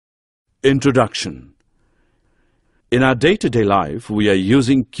Introduction. In our day-to-day life, we are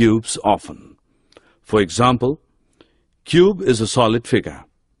using cubes often. For example, cube is a solid figure.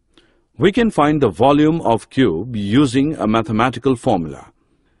 We can find the volume of cube using a mathematical formula.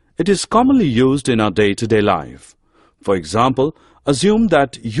 It is commonly used in our day-to-day life. For example, assume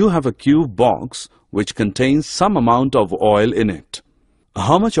that you have a cube box which contains some amount of oil in it.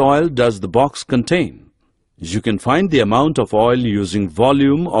 How much oil does the box contain? You can find the amount of oil using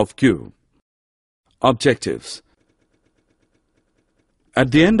volume of cube. Objectives.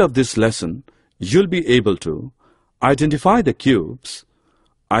 At the end of this lesson, you'll be able to identify the cubes,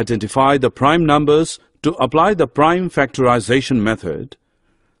 identify the prime numbers to apply the prime factorization method,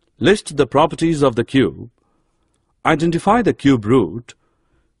 list the properties of the cube, identify the cube root,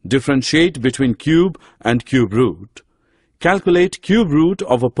 differentiate between cube and cube root, calculate cube root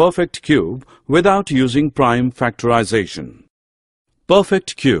of a perfect cube without using prime factorization.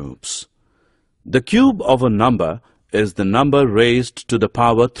 Perfect cubes. The cube of a number is the number raised to the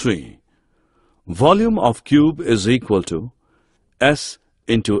power 3. Volume of cube is equal to S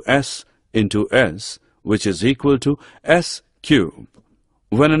into S into S, which is equal to S cube.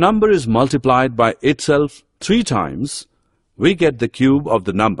 When a number is multiplied by itself 3 times, we get the cube of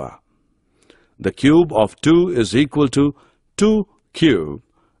the number. The cube of 2 is equal to 2 cube,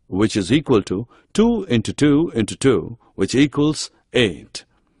 which is equal to 2 into 2 into 2, which equals 8.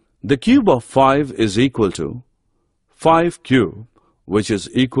 The cube of 5 is equal to 5 cube, which is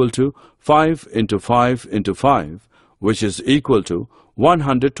equal to 5 into 5 into 5, which is equal to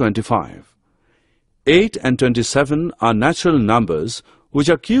 125. 8 and 27 are natural numbers which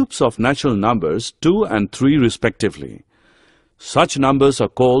are cubes of natural numbers 2 and 3 respectively. Such numbers are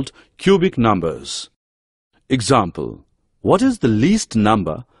called cubic numbers. Example: what is the least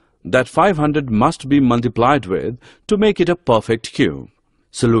number that 500 must be multiplied with to make it a perfect cube?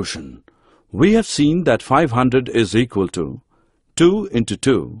 Solution. We have seen that 500 is equal to 2 into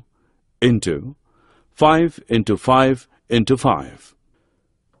 2 into 5 into 5 into 5.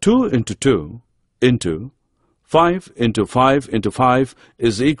 2 into 2 into 5 into 5 into 5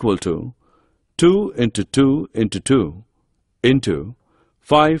 is equal to 2 into 2 into 2 into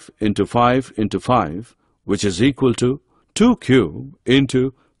 5 into 5 into 5, which is equal to 2 cube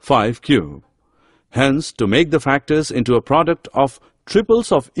into 5 cube. Hence, to make the factors into a product of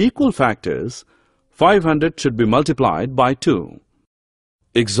triples of equal factors, 500 should be multiplied by 2.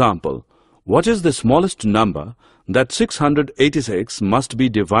 Example: what is the smallest number that 686 must be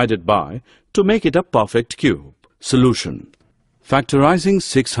divided by to make it a perfect cube? Solution. Factorizing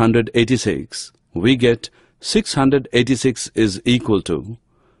 686, we get 686 is equal to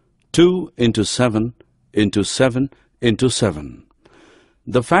 2 into 7 into 7 into 7.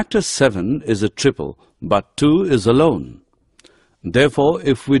 The factor 7 is a triple, but 2 is alone. Therefore,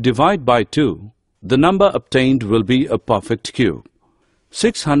 if we divide by 2, the number obtained will be a perfect cube.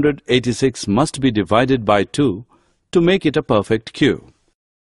 686 must be divided by 2 to make it a perfect cube.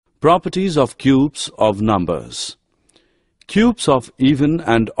 Properties of cubes of numbers. Cubes of even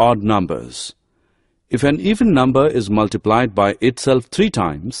and odd numbers. If an even number is multiplied by itself 3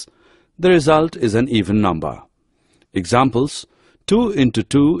 times, the result is an even number. Examples: 2 into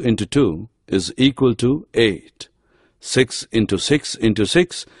 2 into 2 is equal to 8. 6 into 6 into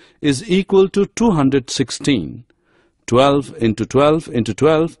 6 is equal to 216. 12 into 12 into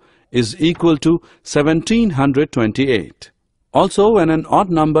 12 is equal to 1728. Also, when an odd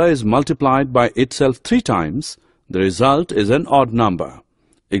number is multiplied by itself 3 times, the result is an odd number.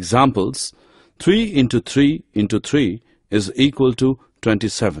 Examples: 3 into 3 into 3 is equal to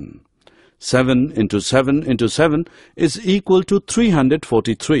 27. 7 into 7 into 7 is equal to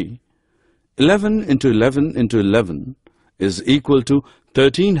 343. 11 into 11 into 11 is equal to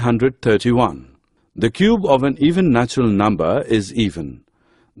 1331. The cube of an even natural number is even.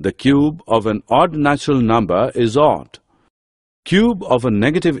 The cube of an odd natural number is odd. Cube of a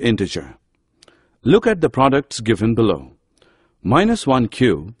negative integer. Look at the products given below. -1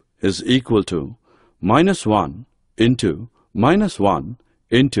 cube is equal to -1 into -1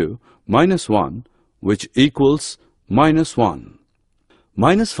 into -1, which equals -1.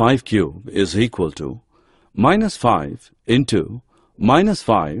 -5 cube is equal to -5 into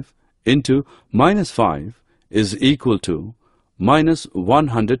 -5 into -5 is equal to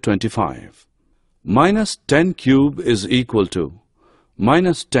 -125. -10 cube is equal to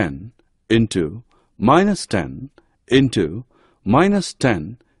 -10 into -10 into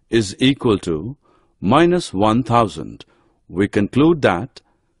 -10 is equal to -1000. We conclude that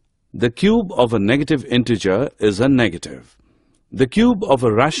the cube of a negative integer is a negative. The cube of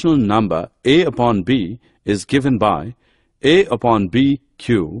a rational number a upon b is given by a upon b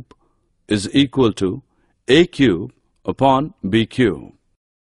cube is equal to a cube upon b cube.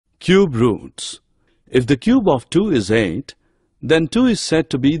 Cube roots. If the cube of 2 is 8, then 2 is said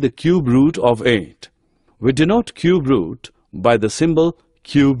to be the cube root of 8. We denote cube root by the symbol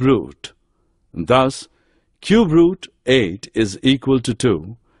cube root. Thus, cube root 8 is equal to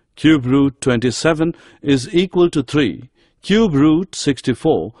 2, cube root 27 is equal to 3, cube root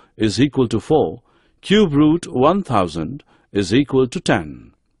 64 is equal to 4, cube root 1000 is equal to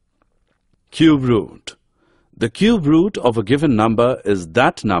 10. Cube root. The cube root of a given number is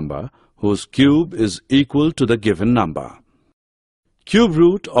that number whose cube is equal to the given number. Cube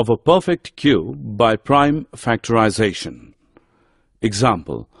root of a perfect cube by prime factorization.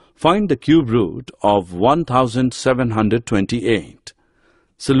 Example, find the cube root of 1728.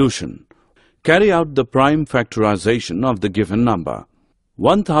 Solution. Carry out the prime factorization of the given number.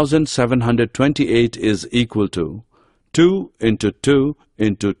 1728 is equal to 2 into 2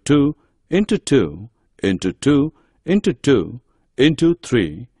 into 2 into 2 into 2 into 2 into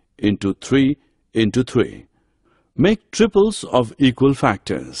 3 into 3 into 3. Make triples of equal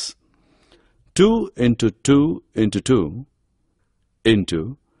factors. 2 into 2 into 2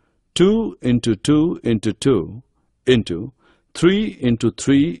 into 2 into 2 into 2 into 3 into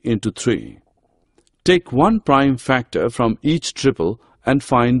 3 into 3. Take one prime factor from each triple and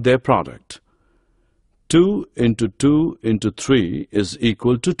find their product. 2 into 2 into 3 is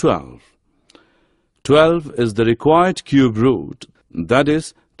equal to 12. 12 is the required cube root, that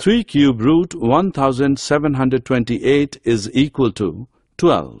is, 3 cube root 1728 is equal to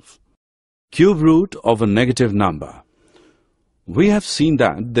 12. Cube root of a negative number. We have seen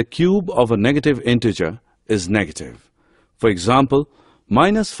that the cube of a negative integer is negative. For example,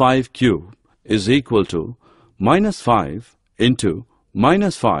 minus 5 cube is equal to minus 5 into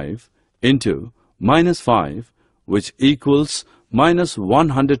minus 5 into minus 5, which equals minus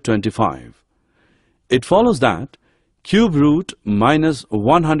 125. It follows that cube root minus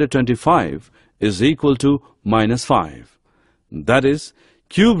 125 is equal to minus 5. That is,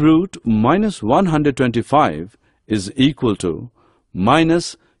 cube root minus 125 is equal to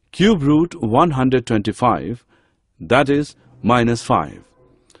minus cube root 125, that is, minus 5.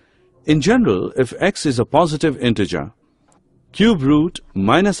 In general, if x is a positive integer, cube root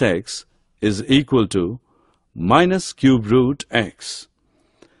minus x is equal to minus cube root x.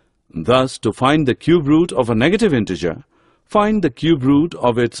 Thus, to find the cube root of a negative integer, find the cube root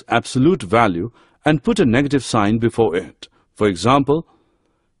of its absolute value and put a negative sign before it. For example,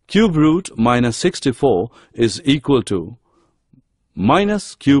 cube root minus 64 is equal to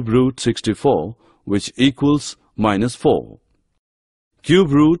minus cube root 64, which equals minus 4.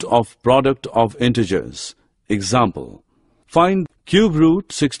 Cube root of product of integers. Example, find cube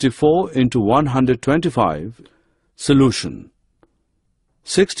root 64 into 125. Solution.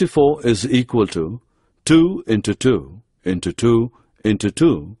 64 is equal to 2 into 2 into 2 into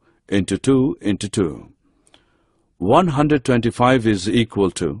 2 into 2 into 2. 125 is equal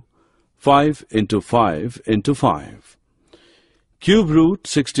to 5 into 5 into 5. Cube root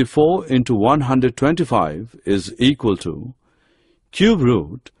 64 into 125 is equal to cube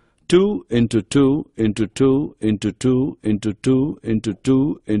root 2 into 2 into 2 into 2 into 2 into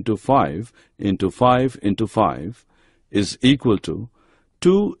 2 into 5 into 5 into 5 is equal to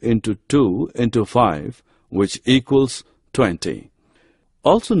 2 into 2 into 5, which equals 20.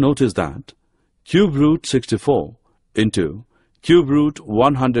 Also notice that cube root 64 into cube root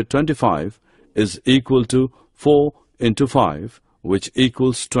 125 is equal to 4 into 5, which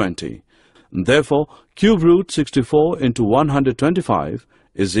equals 20. Therefore, cube root 64 into 125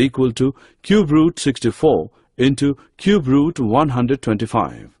 is equal to cube root 64 into cube root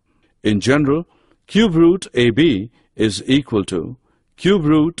 125. In general, cube root AB is equal to cube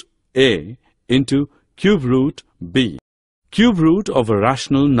root A into cube root B. Cube root of a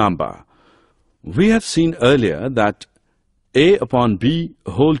rational number. We have seen earlier that A upon B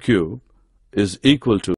whole cube is equal to